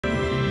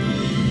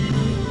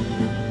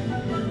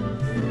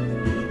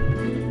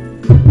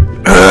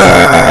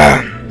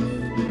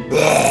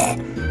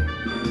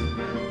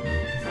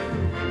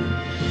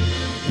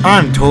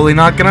I'm totally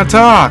not gonna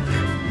talk.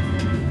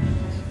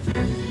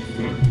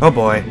 Oh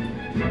boy.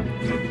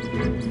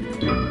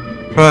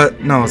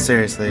 But no,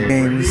 seriously.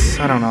 Games,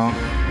 I don't know.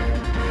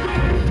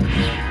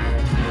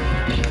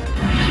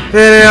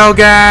 Video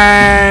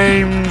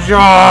games. Oh,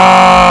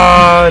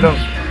 I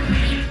don't.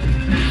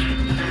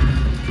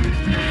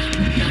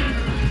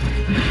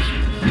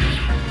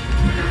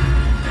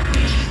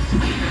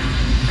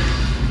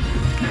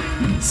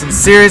 Some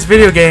serious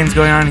video games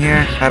going on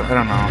here. I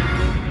don't know.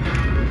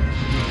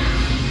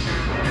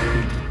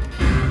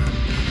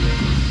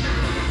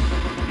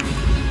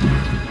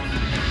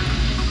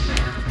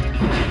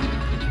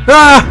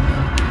 Ah!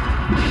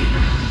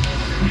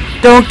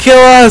 Don't kill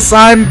us!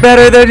 I'm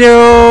better than you!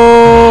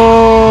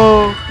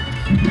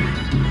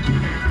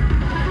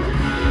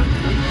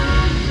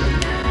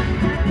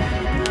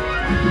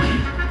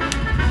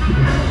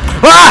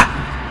 Ah!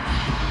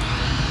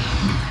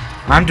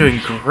 I'm doing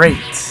great.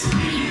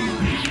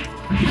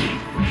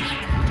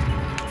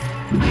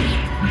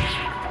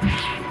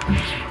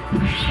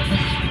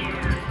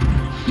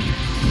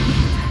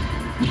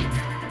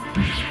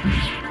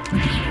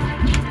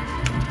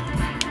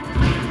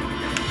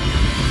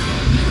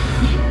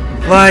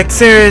 Like,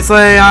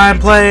 seriously, I'm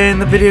playing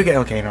the video game.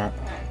 Okay, not.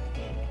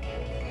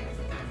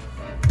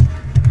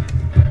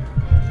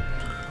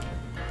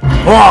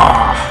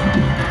 Oh!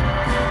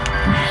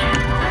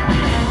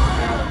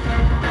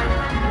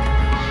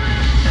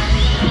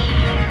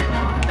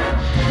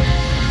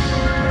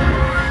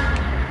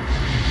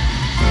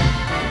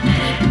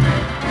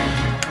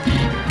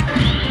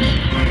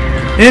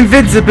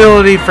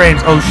 Invincibility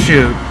frames. Oh,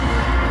 shoot.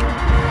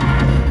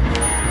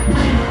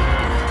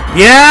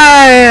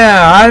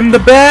 Yeah, I'm the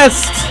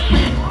best.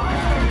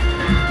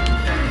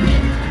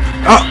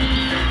 Oh,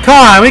 come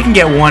on, we can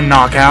get one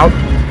knockout.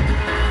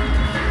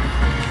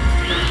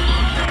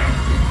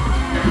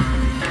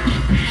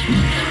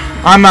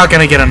 I'm not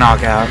gonna get a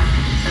knockout.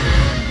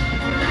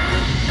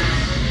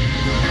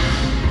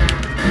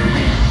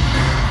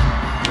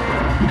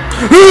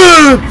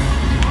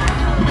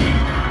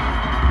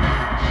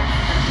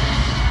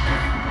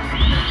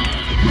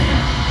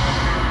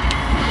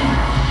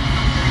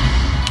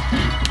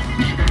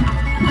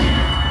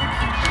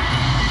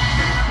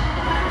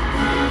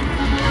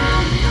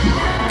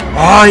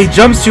 Oh, he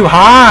jumps too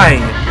high.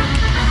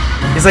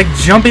 He's like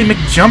Jumpy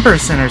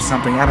McJumperson or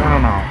something. I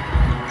don't know.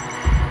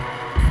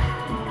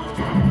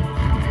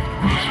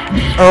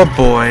 Oh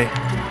boy.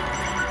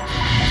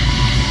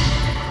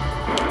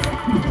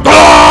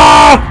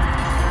 Oh!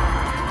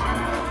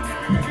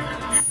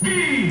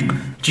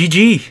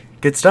 GG.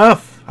 Good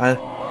stuff.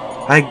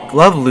 I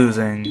love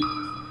losing.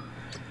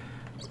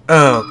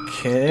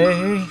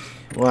 Okay.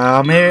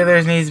 Well, maybe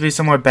there needs to be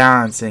some more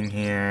balancing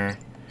here.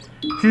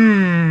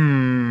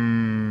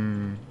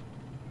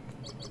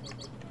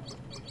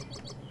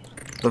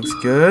 Looks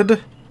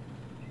good.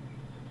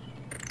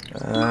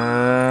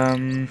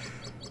 And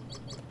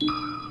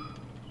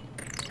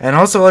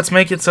also, let's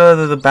make it so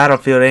that the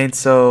battlefield ain't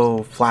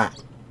so flat.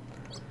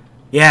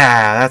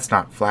 Yeah, that's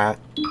not flat.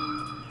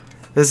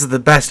 This is the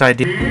best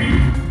idea.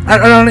 I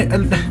don't.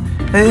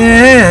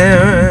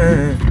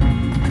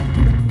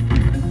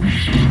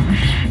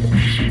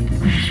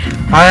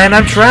 And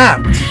I'm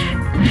trapped.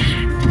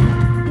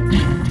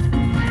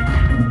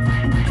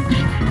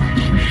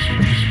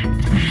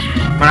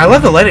 But I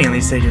love the lighting in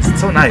these stages. It's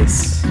so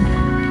nice.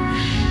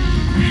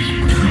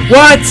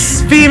 What?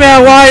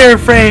 Female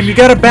wireframe, you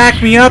gotta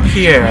back me up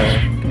here.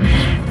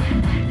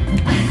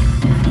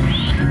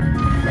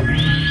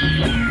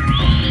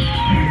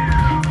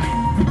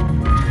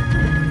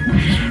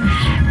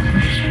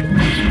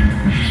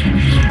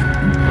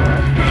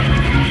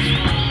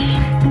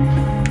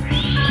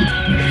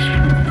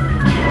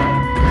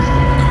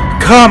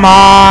 Come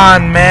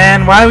on,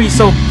 man. Why are we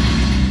so...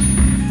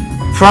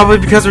 Probably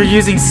because we're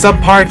using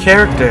subpar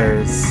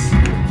characters.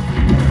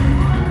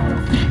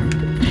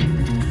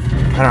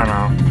 I don't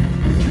know.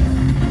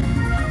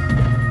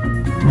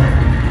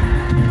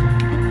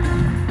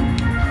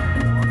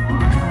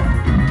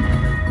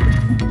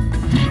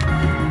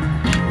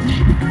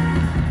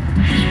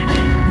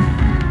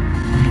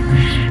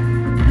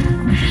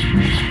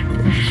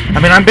 I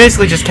mean, I'm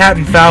basically just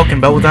Captain Falcon,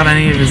 but without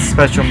any of his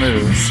special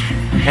moves.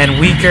 And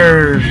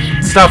weaker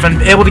stuff,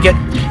 and able to get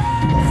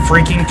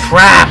freaking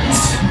trapped.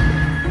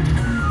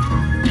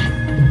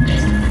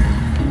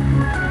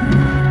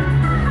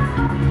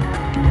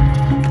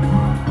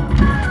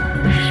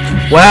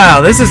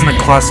 Wow, this isn't a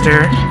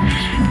cluster.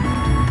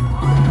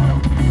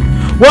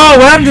 Whoa,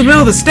 what happened to the middle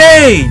of the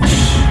stage?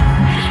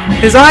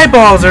 His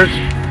eyeballs are...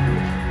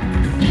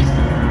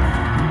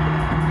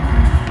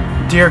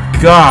 Dear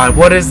God,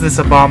 what is this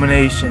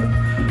abomination?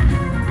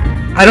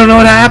 I don't know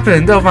what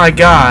happened. Oh my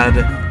God.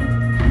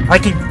 I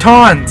can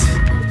taunt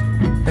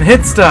and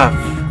hit stuff.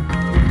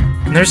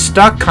 And they're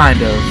stuck,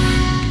 kind of.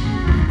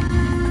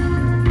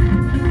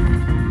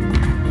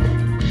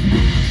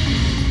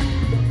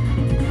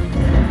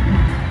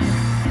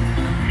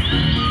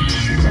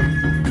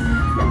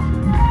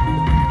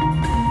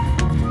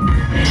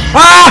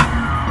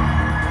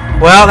 Ah!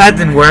 Well, that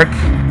didn't work.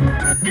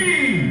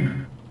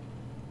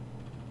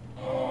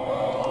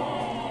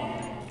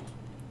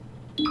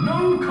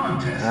 No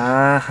contest.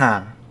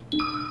 Uh-huh.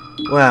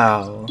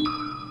 Well.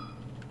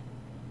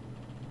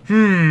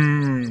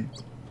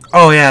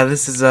 Oh yeah,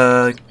 this is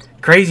a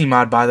crazy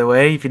mod, by the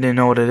way. If you didn't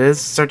know what it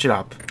is, search it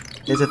up.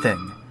 It's a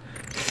thing.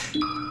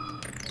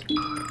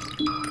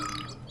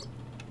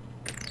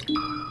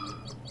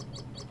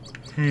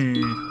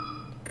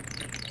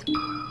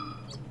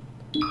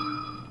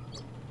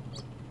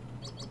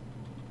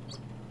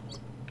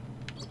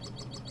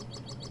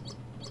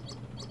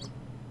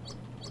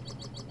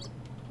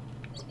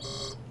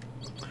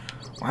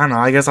 I don't know,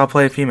 I guess I'll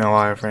play a female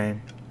wireframe.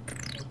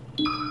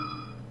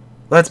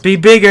 Let's be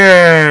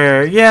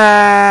bigger! Yeah!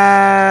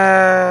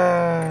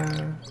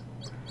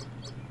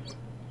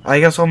 I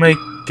guess we'll make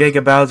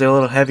Giga Bowser a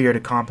little heavier to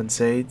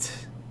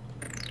compensate.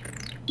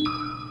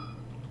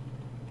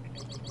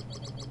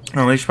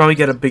 Oh, we should probably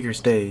get a bigger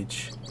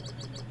stage.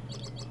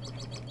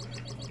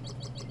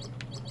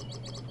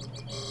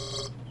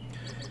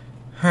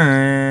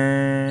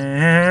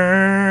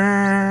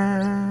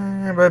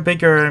 By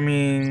bigger, I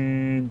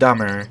mean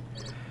dumber.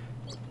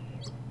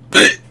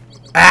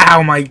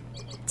 Ow, my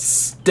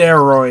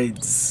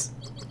steroids.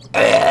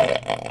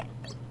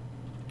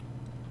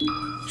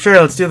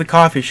 Sure, let's do the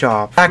coffee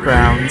shop.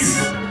 Backgrounds.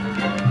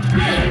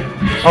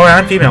 Oh,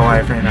 I'm female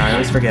wireframe now, I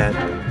always forget.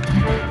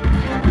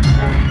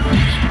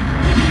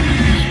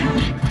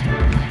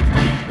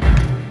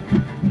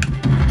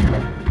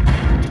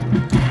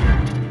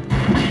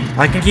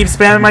 I can keep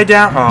spamming my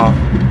down. Oh.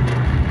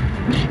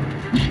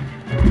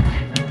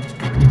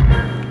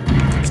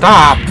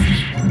 Stop!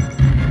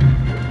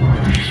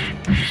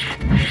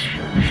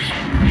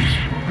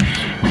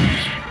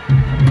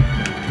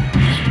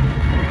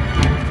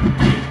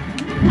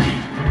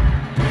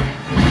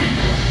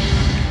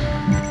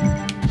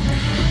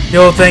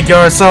 You'll think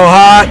you're so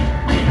hot,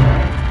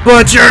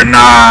 but you're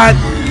not!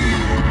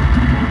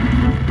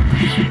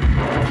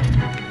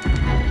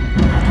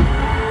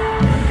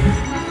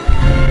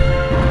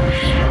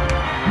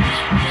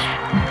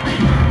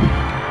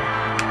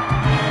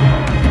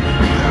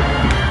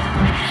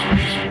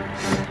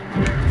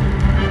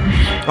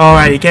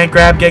 Alright, you can't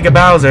grab Giga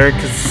Bowser,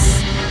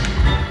 because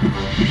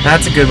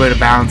that's a good way to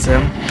bounce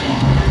him.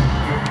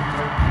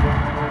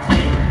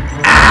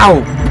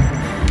 Ow!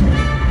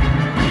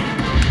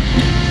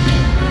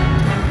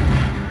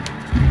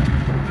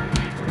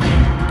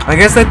 I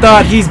guess I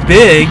thought he's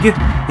big,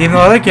 even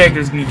though other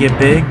characters can get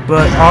big,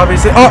 but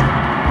obviously... Oh!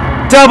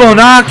 Double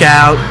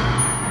knockout!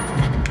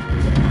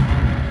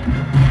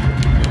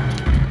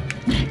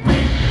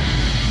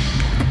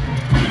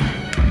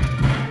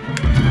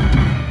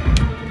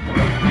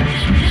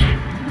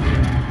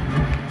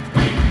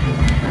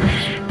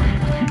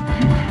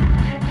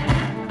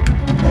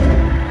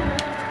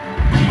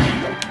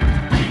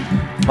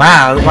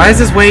 Wow, why is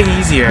this way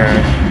easier?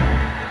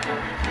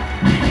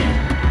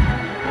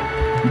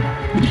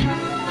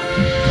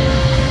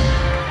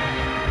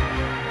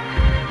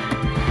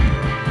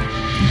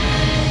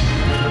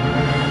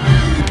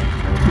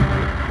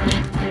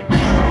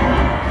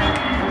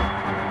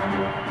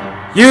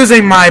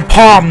 Using my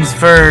palms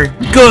for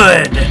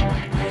good!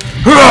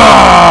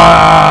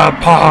 Hurrah!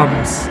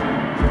 Palms!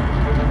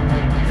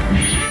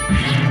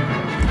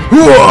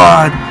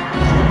 Hurrah!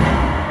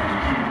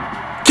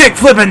 Kick,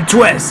 flip, and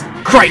twist!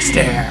 Christ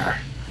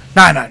hair!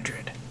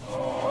 900.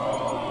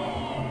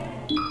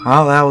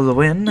 Well, that was a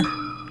win.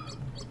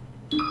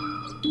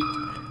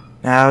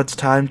 Now it's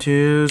time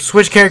to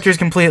switch characters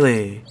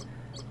completely.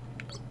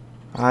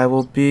 I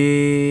will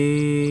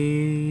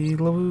be...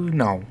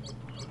 No.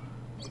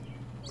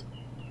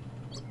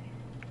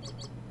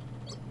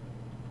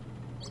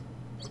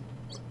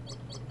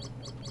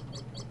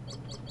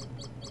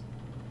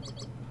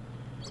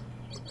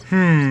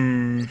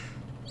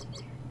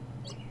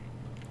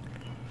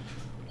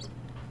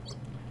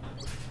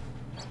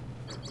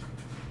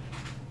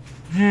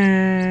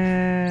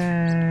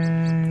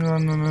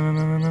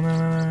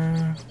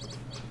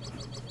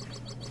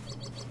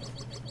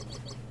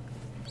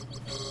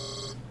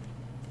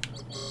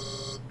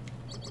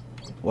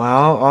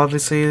 Well,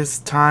 obviously it's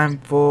time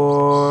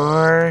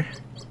for...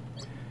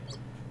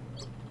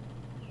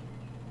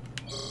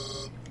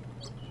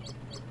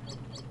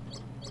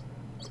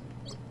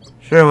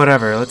 Sure,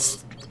 whatever.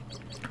 Let's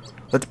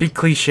be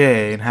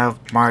cliche and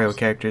have Mario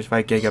characters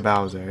fight Giga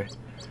Bowser.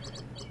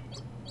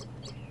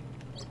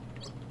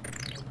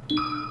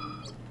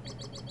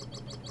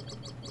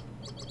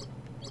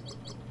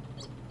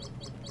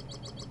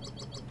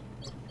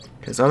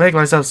 Okay, so I'll make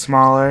myself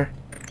smaller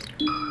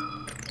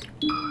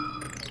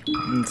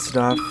and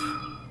stuff.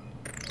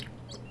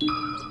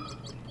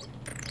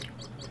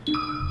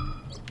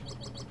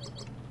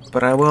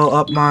 But I will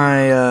up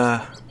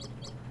my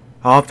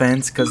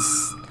offense,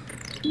 because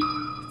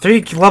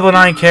 3 level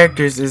 9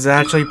 characters is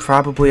actually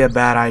probably a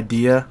bad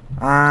idea.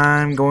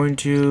 I'm going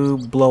to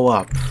blow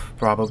up,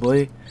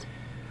 probably.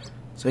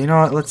 So you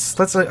know what, let's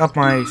up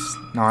my...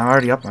 No, I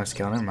already upped my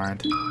skill, never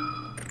mind.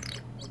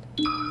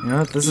 You know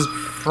what, this is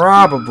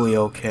probably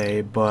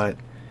okay, but...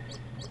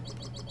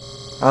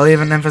 I'll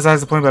even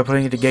emphasize the point by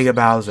putting it to Giga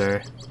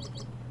Bowser.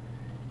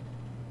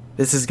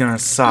 This is gonna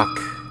suck.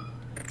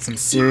 Some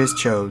serious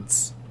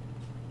chodes.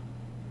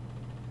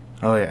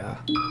 Oh yeah.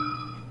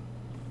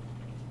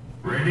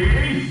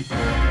 Ready?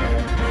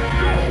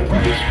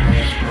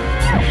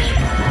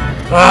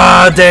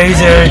 Ah,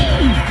 Daisy!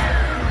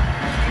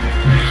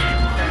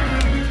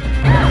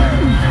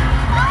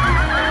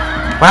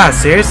 Wow,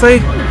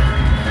 seriously?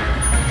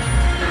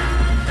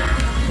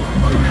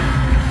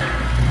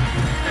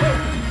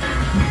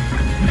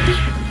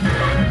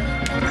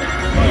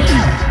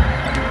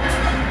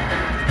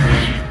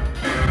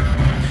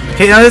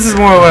 Okay, now this is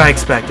more what I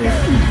expected.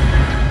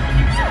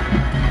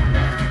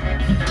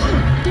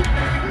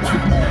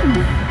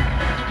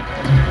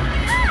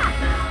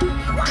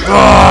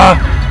 Ah!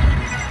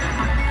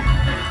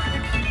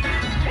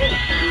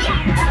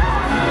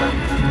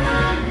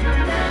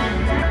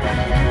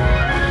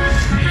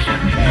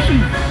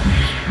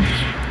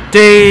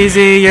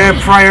 Daisy, you're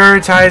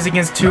prioritizing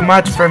is too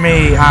much for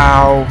me.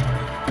 Ow.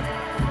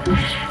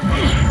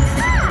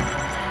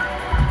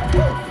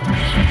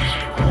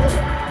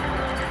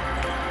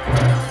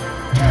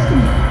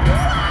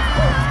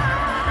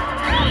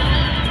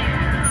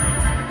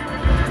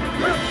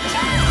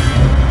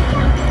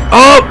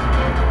 Oh!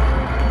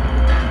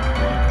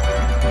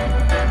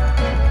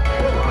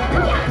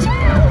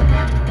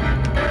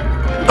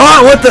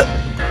 Oh, what the?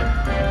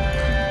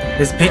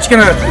 Is Peach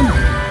gonna...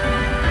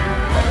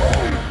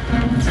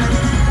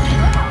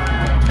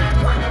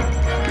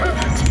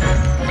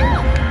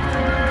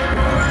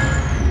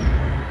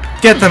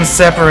 Get them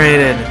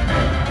separated.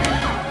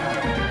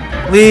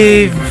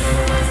 Leave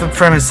the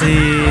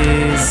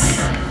premises.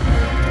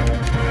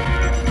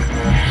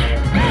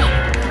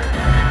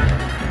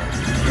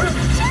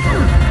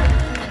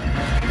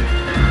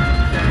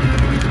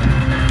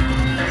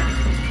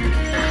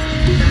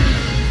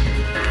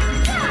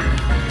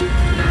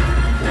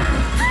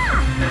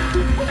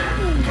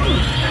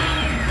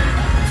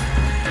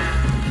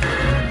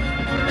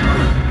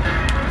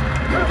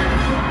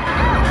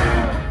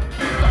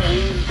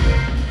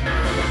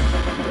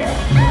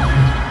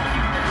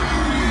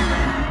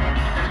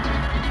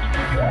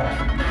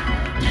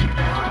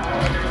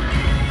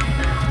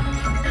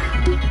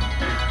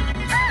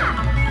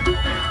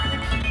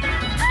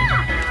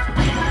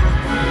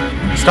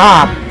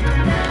 Stop!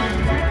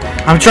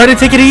 I'm trying to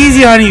take it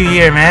easy on you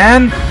here,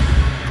 man!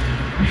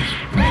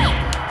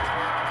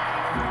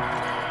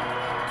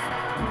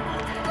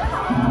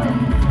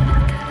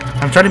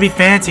 I'm trying to be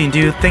fancy and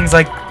do things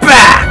like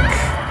back!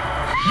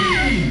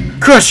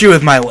 Crush you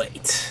with my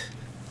weight!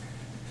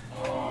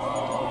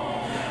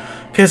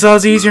 Okay, so that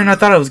was easier than I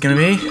thought it was gonna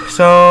be.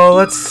 So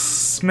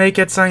let's make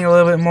it something a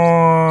little bit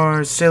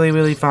more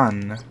silly-willy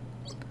fun.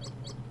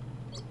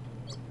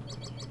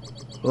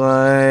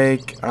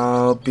 Like,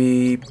 I'll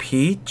be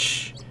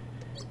Peach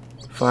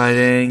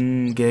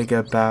fighting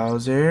Giga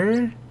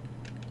Bowser.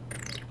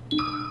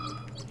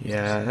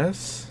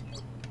 Yes.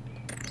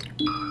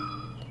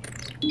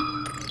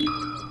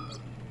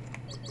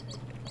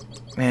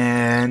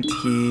 And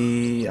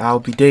I'll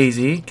be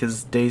Daisy,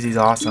 because Daisy's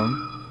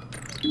awesome.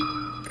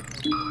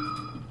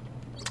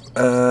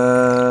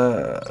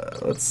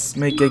 Let's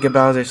make Giga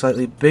Bowser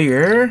slightly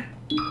bigger.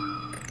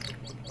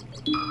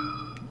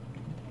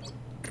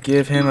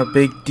 Give him a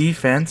big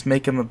defense,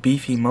 make him a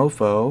beefy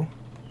mofo,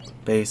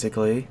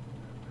 basically.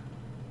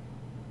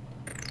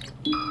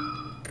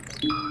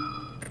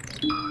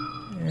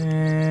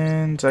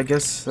 And I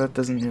guess that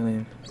doesn't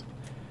really...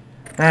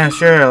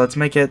 sure, let's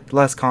make it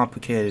less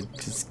complicated.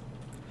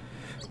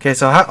 Okay,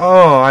 so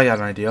oh, I got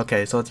an idea.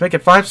 Okay, so let's make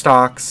it 5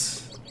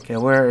 stocks. Okay,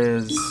 where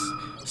is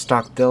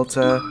stock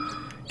delta?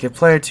 Give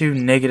player 2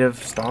 negative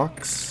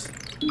stocks.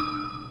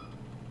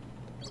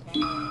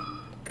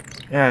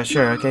 Yeah,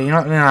 sure. Okay, you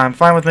know, yeah, I'm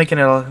fine with making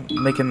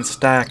the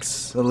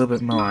stacks a little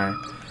bit more.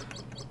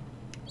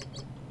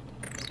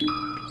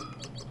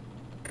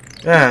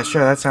 Yeah,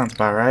 sure. That sounds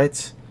about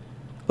right.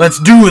 Let's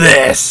do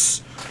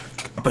this.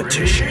 A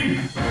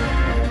petition.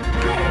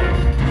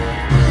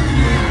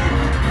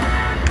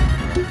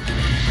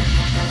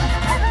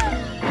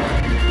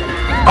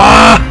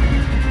 Ah!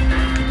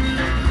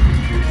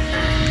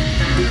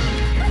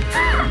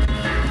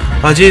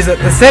 Oh, jeez.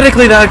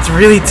 Aesthetically, that looks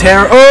really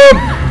terrible.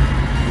 Oh!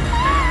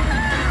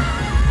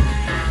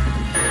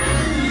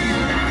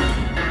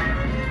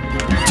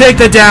 Take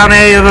the down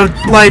A of a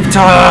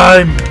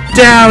lifetime!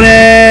 Down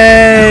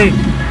A!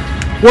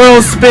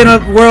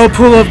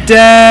 Whirlpool of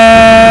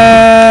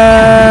death!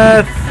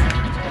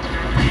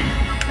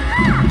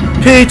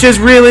 Peach is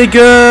really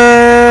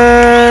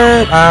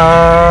good!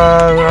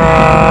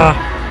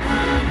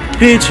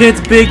 Peach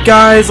hits big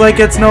guys like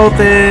it's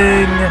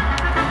nothing!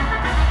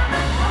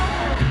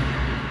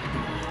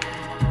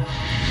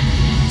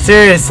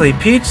 Seriously,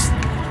 Peach's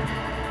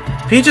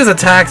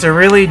attacks are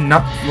really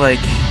not,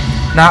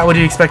 not what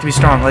you expect to be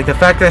strong. Like the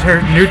fact that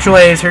her neutral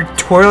A is her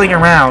twirling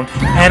around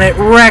and it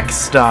wrecks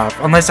stuff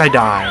unless I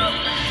die.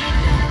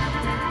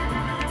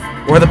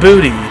 Or the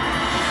booty.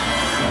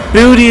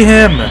 Booty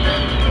him!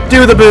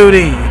 Do the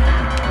booty!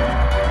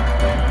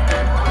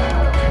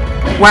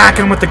 Whack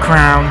him with the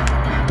crown.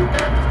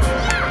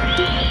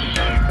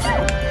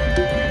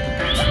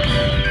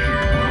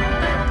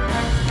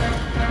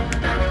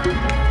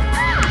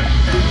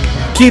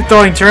 keep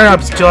throwing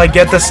turnips until I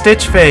get the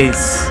Stitch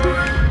face.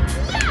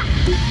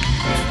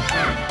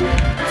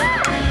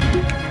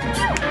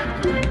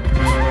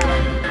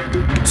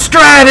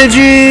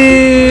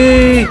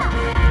 Strategy!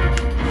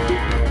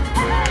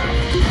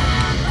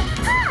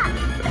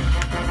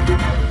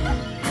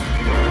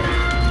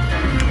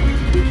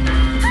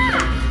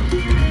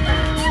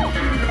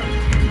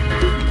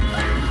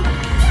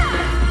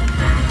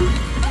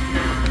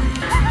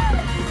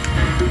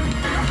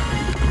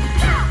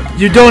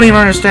 You don't even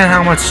understand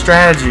how much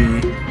strategy.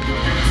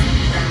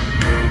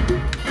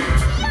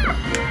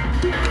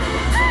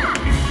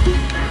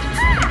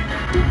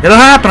 It'll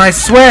happen, I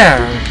swear!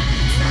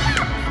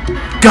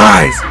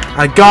 Guys,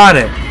 I got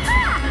it!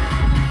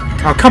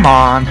 Oh, come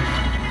on.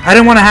 I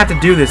didn't want to have to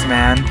do this,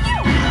 man.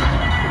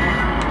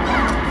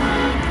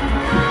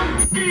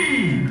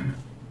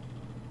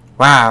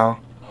 Wow.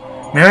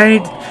 Maybe I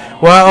need...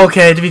 Well,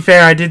 okay, to be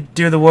fair, I did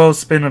do the world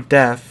spin of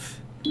death.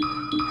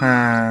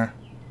 Huh.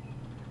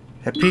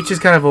 That Peach is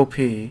kind of OP.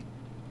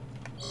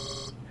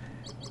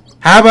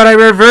 How about I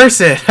reverse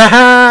it?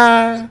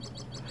 Haha!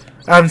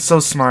 I'm so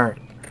smart.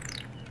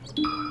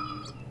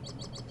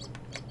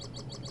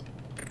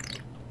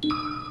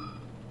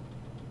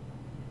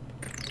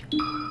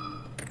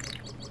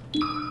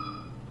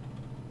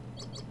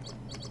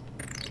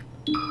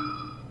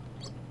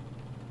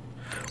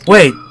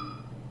 Wait.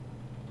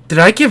 Did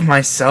I give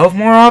myself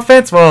more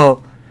offense?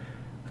 Well,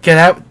 okay,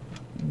 that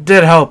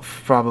did help,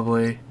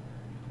 probably.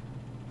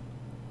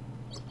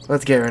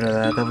 Let's get rid of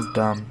that. That was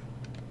dumb.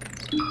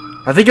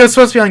 I think it was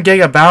supposed to be on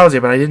Giga Bowser,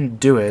 but I didn't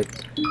do it.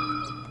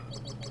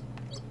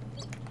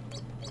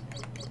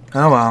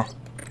 Oh well.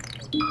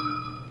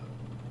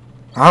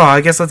 Oh,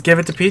 I guess let's give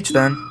it to Peach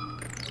then.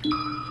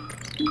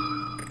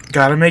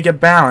 Gotta make it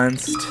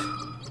balanced.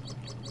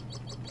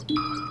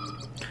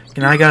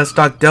 And I gotta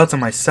stock Delta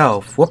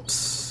myself.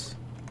 Whoops.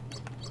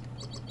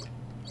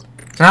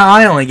 So now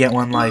I only get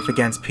 1 life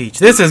against Peach.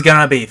 This is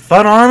gonna be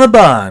fun on the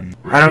bun.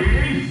 I don't...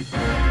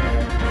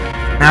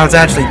 Now it's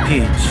actually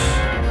Peach.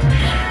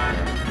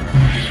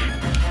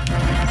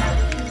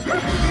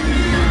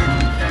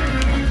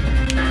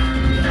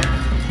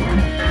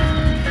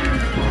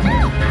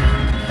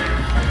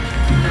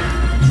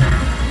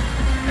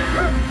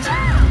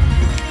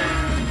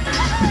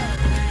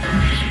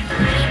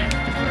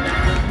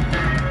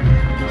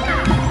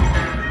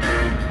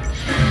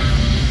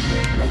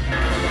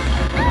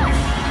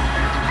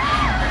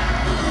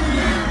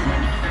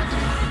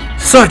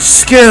 Such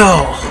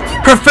skill!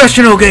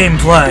 Professional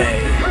gameplay!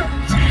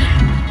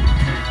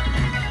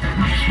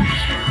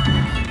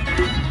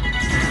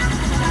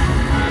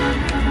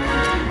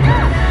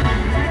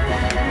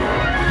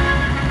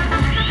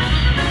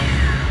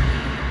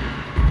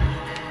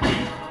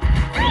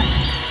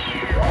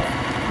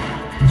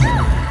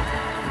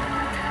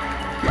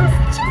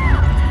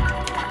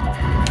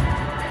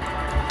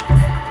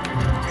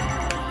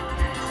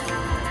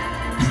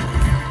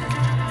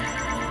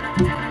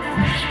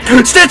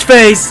 Stitch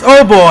face!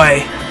 Oh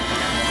boy!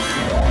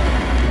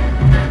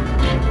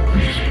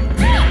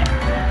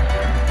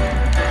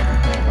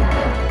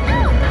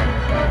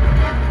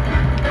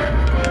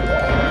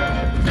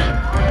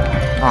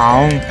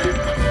 Oh.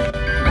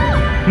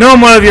 No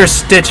more of your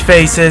Stitch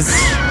faces.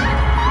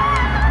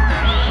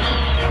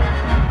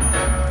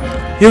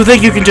 You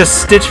think you can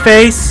just Stitch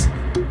face?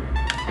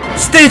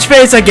 Stitch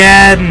face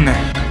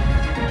again!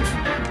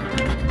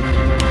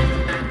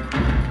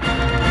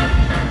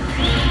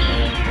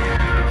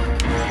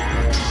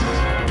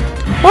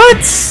 What?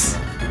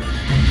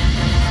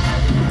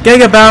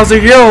 Giga Bowser,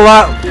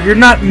 you're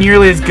not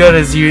nearly as good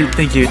as you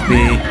think you'd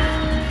be.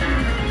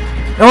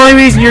 The only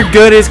reason you're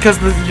good is because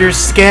your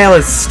scale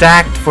is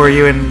stacked for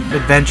you in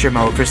adventure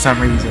mode for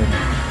some reason.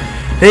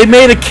 They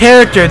made a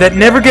character that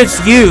never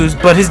gets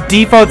used, but his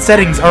default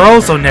settings are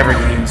also never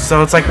used,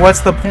 so it's like, what's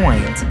the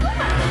point?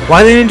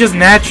 Why didn't they just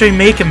naturally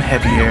make him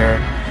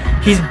heavier?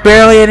 He's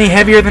barely any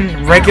heavier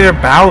than regular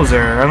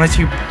Bowser, unless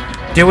you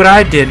do what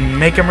I did and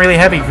make him really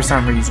heavy for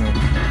some reason.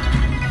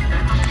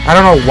 I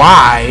don't know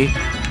why.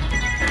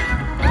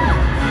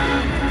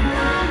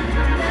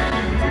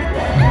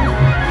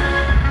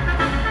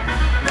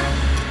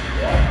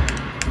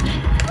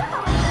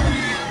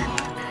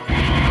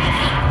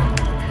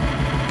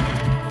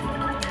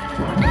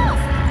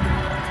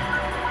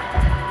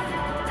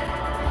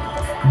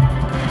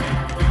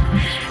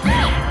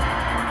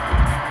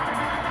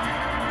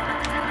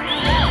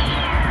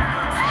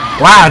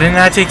 Wow, didn't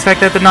actually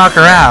expect that to knock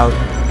her out.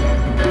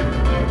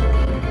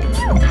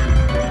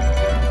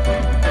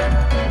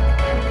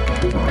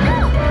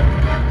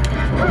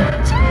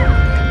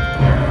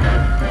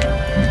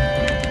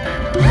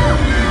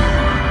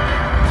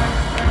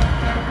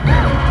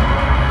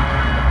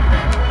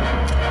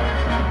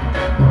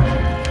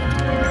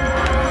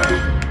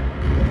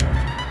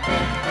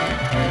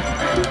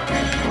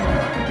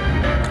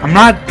 I'm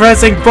not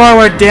pressing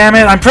forward, damn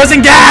it! I'm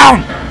pressing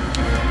down!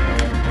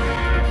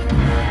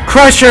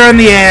 Crush her in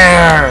the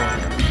air!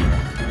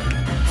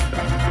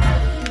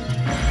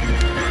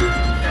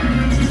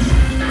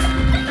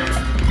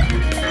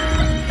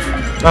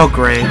 Oh,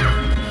 great.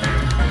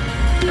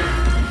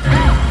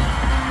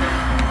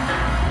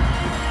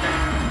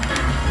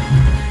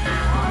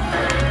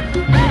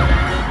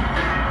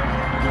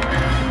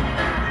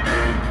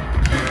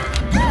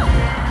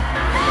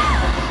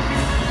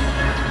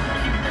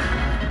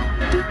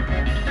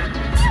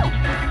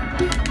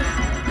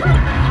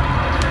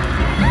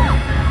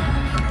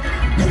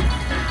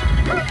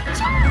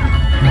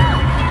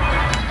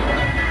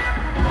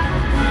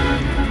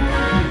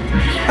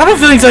 I have a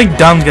feeling something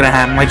dumb's gonna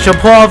happen. Like, she'll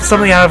pull off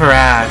something out of her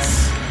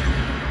ass.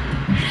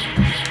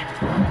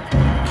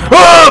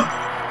 Oh!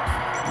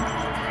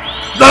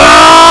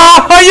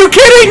 Oh! Are you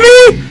kidding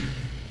me?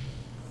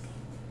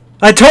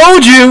 I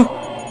told you!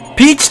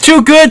 Peach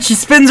too good, she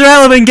spins her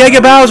element,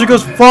 Giga Bowser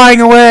goes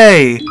flying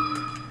away!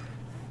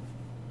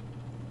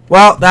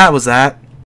 Well, that was that.